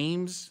 straight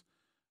games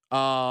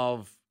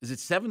of – is it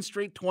 7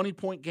 straight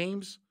 20-point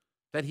games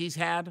that he's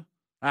had?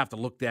 I'd have to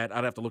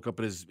look up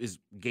at his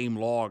game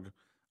log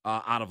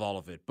out of all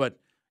of it. But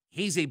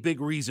he's a big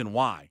reason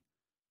why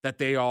that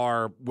they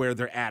are where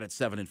they're at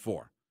 7-4. In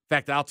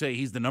fact, I'll tell you,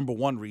 he's the number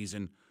one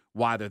reason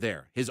why they're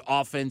there. His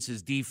offense,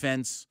 his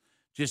defense,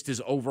 just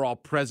his overall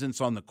presence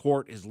on the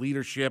court, his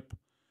leadership,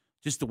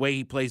 just the way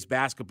he plays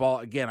basketball.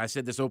 Again, I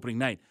said this opening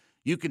night.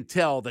 You can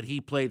tell that he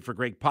played for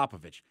Greg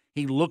Popovich.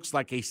 He looks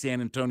like a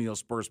San Antonio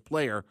Spurs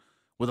player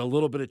with a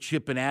little bit of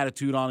chip and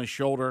attitude on his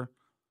shoulder.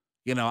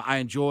 I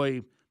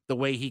enjoy the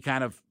way he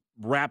kind of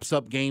wraps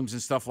up games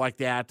and stuff like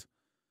that.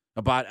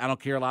 I don't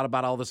care a lot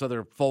about all this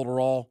other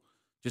folderol.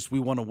 Just we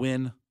want to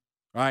win,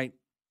 right?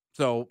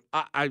 So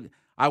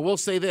I will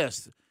say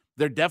this: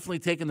 they're definitely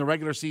taking the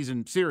regular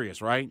season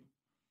serious, right?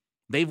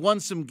 They've won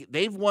some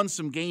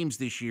games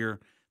this year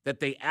that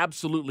they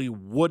absolutely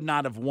would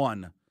not have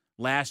won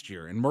last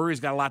year, and Murray's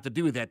got a lot to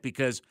do with that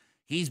because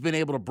he's been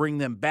able to bring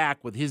them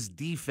back with his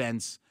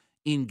defense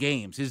in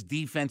games. His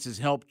defense has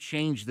helped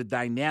change the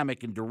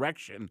dynamic and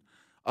direction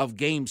of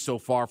games so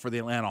far for the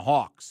Atlanta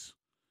Hawks.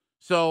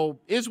 So,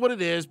 is what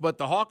it is, but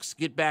the Hawks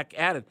get back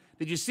at it.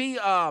 Did you see,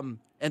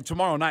 and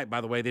tomorrow night,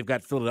 by the way, they've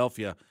got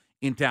Philadelphia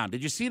in town.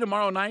 Did you see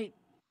tomorrow night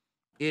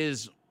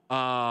is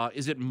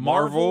it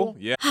Marvel?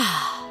 Yeah.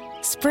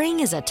 Spring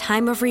is a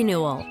time of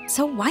renewal,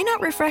 so why not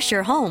refresh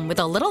your home with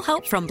a little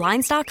help from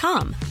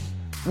Blinds.com?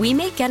 We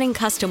make getting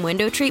custom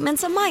window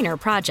treatments a minor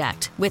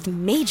project with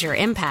major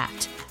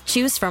impact.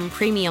 Choose from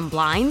premium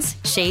blinds,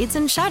 shades,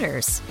 and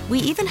shutters. We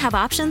even have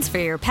options for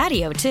your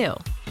patio, too.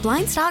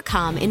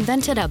 Blinds.com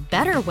invented a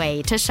better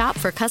way to shop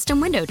for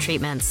custom window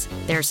treatments.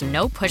 There's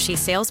no pushy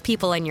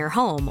salespeople in your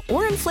home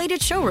or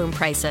inflated showroom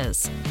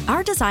prices.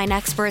 Our design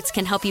experts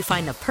can help you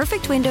find the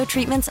perfect window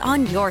treatments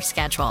on your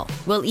schedule.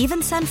 We'll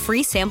even send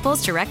free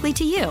samples directly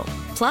to you.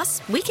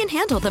 Plus, we can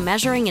handle the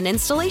measuring and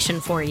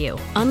installation for you.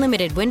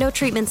 Unlimited window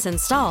treatments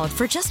installed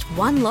for just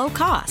one low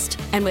cost.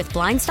 And with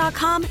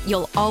Blinds.com,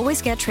 you'll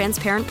always get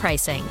transparent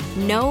pricing.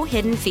 No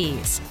hidden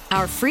fees.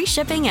 Our free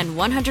shipping and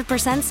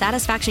 100%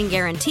 satisfaction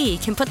guarantee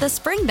can put the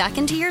spring back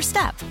into your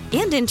step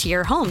and into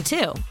your home,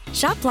 too.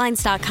 Shop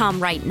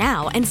Blinds.com right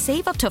now and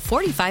save up to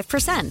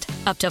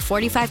 45%. Up to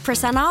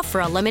 45% off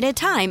for a limited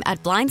time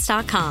at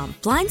Blinds.com.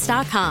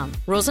 Blinds.com.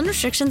 Rules and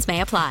restrictions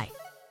may apply.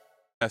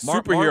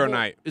 Superhero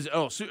night.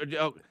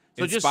 So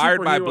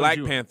inspired by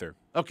Black Panther.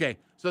 Okay,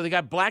 so they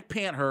got Black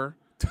Panther.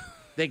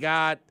 They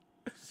got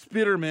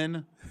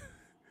Spiderman,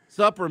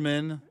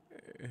 Superman,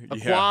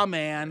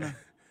 Aquaman.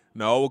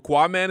 No,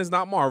 Aquaman is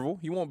not Marvel.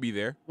 He won't be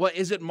there. Well,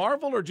 is it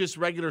Marvel or just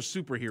regular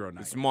superhero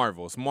night? It's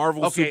Marvel. It's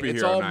Marvel superhero night.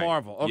 It's all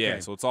Marvel. Okay. Yeah,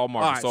 so it's all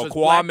Marvel. Right, so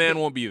Aquaman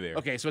won't be there.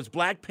 Okay, so it's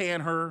Black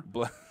Panther.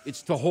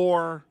 It's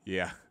Thor.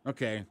 Yeah.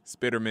 Okay.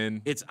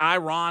 Spiderman. It's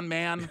Iron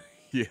Man.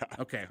 Yeah.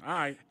 Okay, all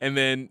right. And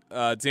then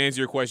to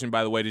answer your question,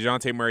 by the way,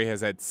 DeJounte Murray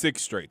has had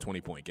 6 straight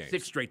 20-point games.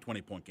 6 straight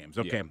 20-point games.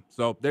 Okay,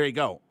 so there you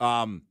go.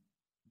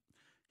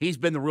 He's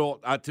been the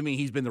real, to me,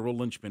 he's been the real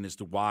linchpin as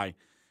to why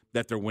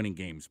that they're winning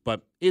games.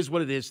 But is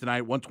what it is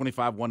tonight,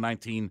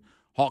 125-119.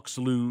 Hawks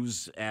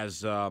lose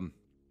as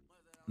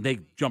they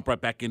jump right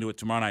back into it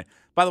tomorrow night.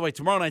 By the way,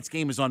 tomorrow night's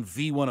game is on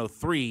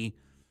V103.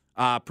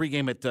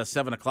 Pregame at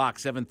 7 o'clock,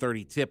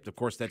 7:30 tipped. Of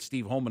course, that's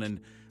Steve Holman and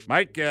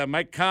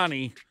Mike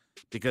Connie,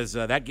 because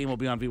that game will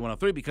be on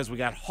V103 because we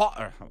got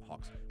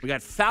Hawks. We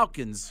got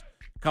Falcons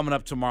coming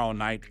up tomorrow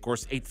night. Of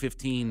course,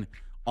 8:15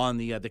 on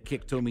the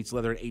kick. Toe Meets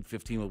Leather at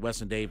 8:15 with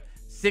Wes and Dave.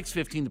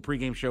 6:15 the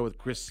pregame show with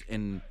Chris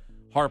and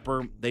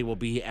Harper. They will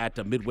be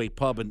at Midway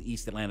Pub in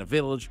East Atlanta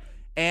Village.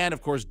 And,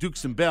 of course,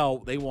 Dukes and Bell,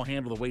 they will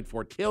handle the Wait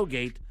For It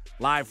tailgate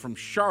live from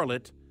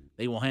Charlotte.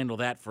 They will handle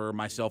that for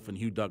myself and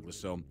Hugh Douglas.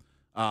 So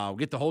we'll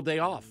get the whole day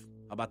off.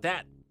 How about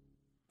that?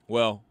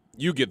 Well,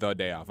 you get the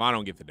day off. I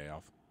don't get the day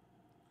off.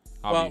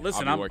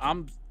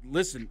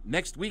 Listen,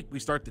 next week we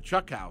start the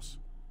Chuck House.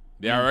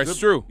 Yeah, that's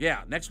true.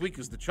 Yeah, next week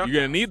is the Chuck You're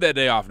going to need that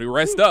day off to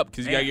rest up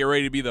because you got to get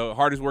ready to be the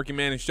hardest working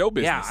man in show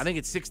business. Yeah, I think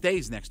it's 6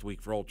 days next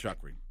week for old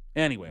Chuckery.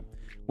 Anyway,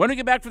 when we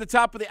get back for the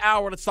top of the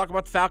hour, let's talk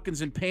about the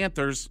Falcons and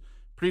Panthers.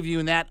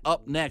 Previewing that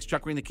up next.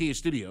 Chuckery in the Kia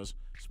Studios.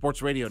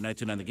 Sports Radio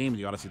 92.9 The Game and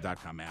the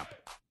Odyssey.com app.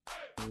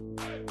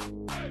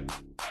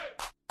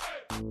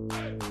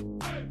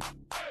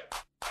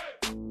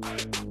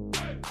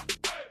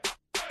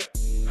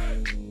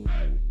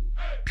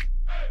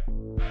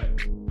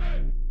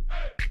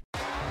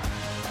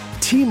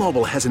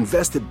 T-Mobile has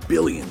invested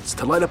billions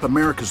to light up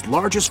America's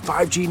largest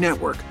 5G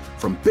network,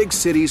 from big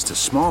cities to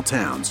small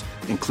towns,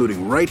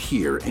 including right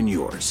here in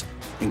yours.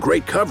 And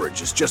great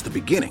coverage is just the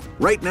beginning.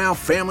 Right now,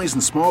 families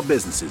and small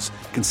businesses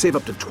can save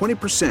up to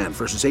 20%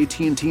 versus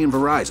AT&T and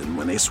Verizon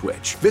when they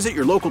switch. Visit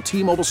your local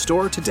T-Mobile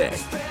store today.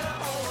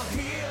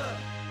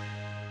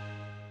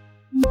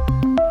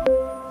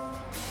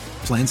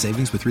 Plan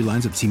savings with 3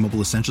 lines of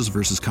T-Mobile Essentials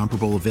versus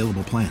comparable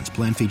available plans.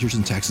 Plan features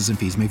and taxes and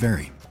fees may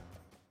vary.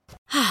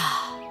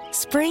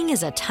 Spring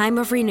is a time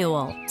of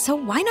renewal, so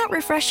why not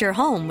refresh your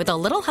home with a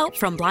little help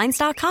from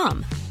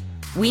Blinds.com?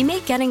 We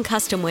make getting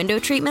custom window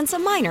treatments a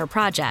minor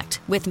project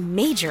with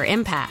major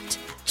impact.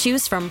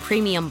 Choose from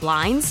premium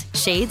blinds,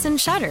 shades,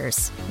 and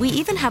shutters. We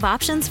even have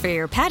options for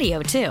your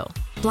patio, too.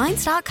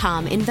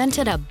 Blinds.com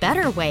invented a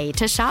better way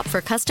to shop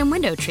for custom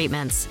window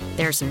treatments.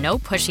 There's no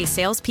pushy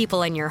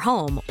salespeople in your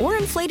home or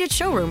inflated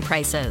showroom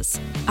prices.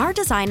 Our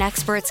design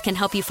experts can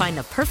help you find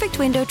the perfect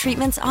window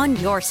treatments on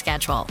your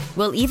schedule.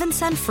 We'll even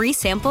send free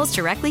samples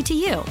directly to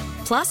you.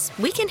 Plus,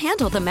 we can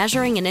handle the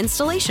measuring and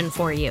installation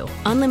for you.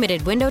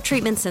 Unlimited window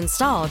treatments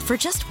installed for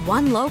just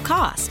one low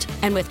cost.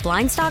 And with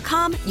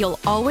Blinds.com, you'll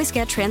always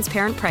get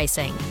transparent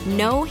pricing.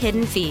 No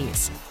hidden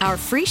fees. Our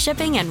free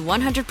shipping and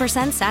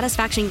 100%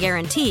 satisfaction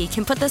guarantee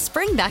can put the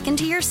spring back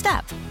into your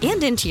step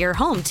and into your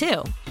home,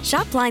 too.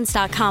 Shop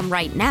Blinds.com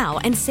right now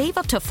and save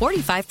up to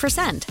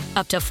 45%.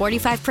 Up to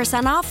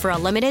 45% off for a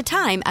limited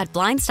time at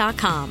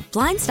Blinds.com.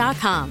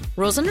 Blinds.com.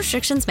 Rules and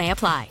restrictions may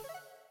apply.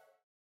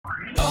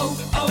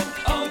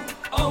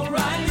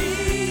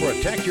 O'Reilly.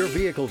 Protect your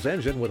vehicle's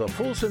engine with a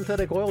full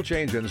synthetic oil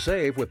change and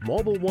save with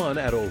Mobil 1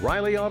 at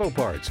O'Reilly Auto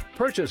Parts.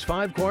 Purchase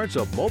 5 quarts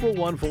of Mobil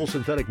 1 full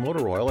synthetic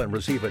motor oil and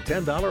receive a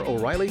 $10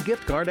 O'Reilly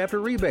gift card after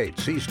rebate.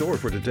 See store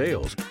for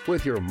details.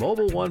 With your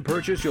Mobil 1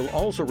 purchase, you'll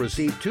also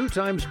receive 2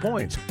 times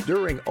points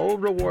during O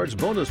Rewards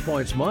Bonus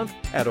Points Month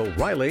at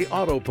O'Reilly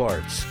Auto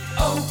Parts.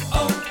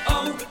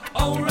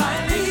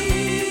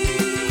 O'Reilly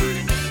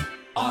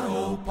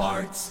Auto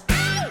Parts.